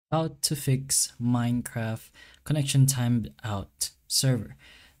How to fix Minecraft connection timed out server.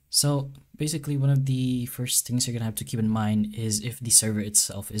 So basically, one of the first things you're gonna have to keep in mind is if the server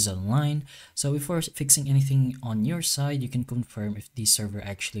itself is online. So before fixing anything on your side, you can confirm if the server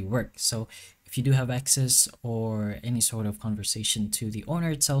actually works. So if you do have access or any sort of conversation to the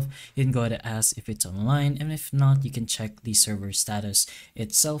owner itself, you can go ahead and ask if it's online, and if not, you can check the server status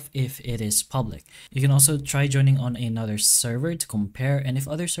itself if it is public. You can also try joining on another server to compare, and if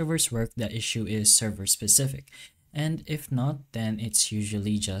other servers work, the issue is server specific. And if not, then it's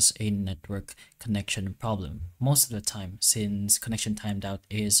usually just a network connection problem most of the time, since connection timed out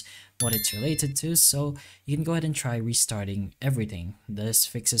is what it's related to. So you can go ahead and try restarting everything. This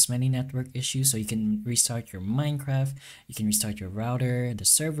fixes many network issues. So you can restart your Minecraft, you can restart your router, the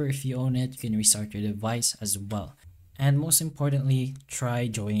server if you own it, you can restart your device as well. And most importantly, try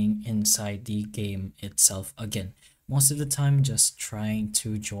joining inside the game itself again. Most of the time, just trying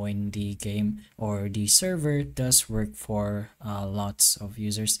to join the game or the server does work for lots of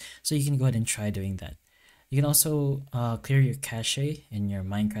users. So you can go ahead and try doing that. You can also clear your cache in your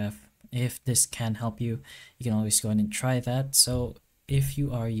Minecraft. If this can help you, you can always go ahead and try that. So if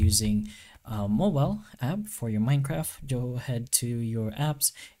you are using a mobile app for your Minecraft, go ahead to your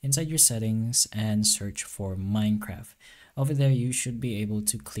apps inside your settings and search for Minecraft. Over there, you should be able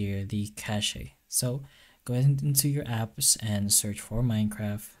to clear the cache. So go ahead into your apps and search for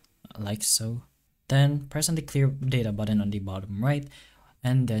Minecraft like so. Then press on the clear data button on the bottom right,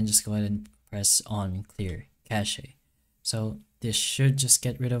 and then just go ahead and press on clear cache. So this should just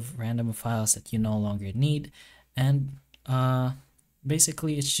get rid of random files that you no longer need, and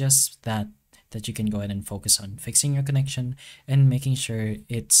basically it's just that you can go ahead and focus on fixing your connection and making sure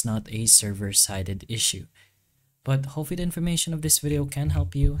it's not a server-sided issue. But hopefully the information of this video can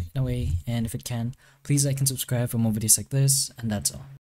help you in a way, and if it can, please like and subscribe for more videos like this, and that's all.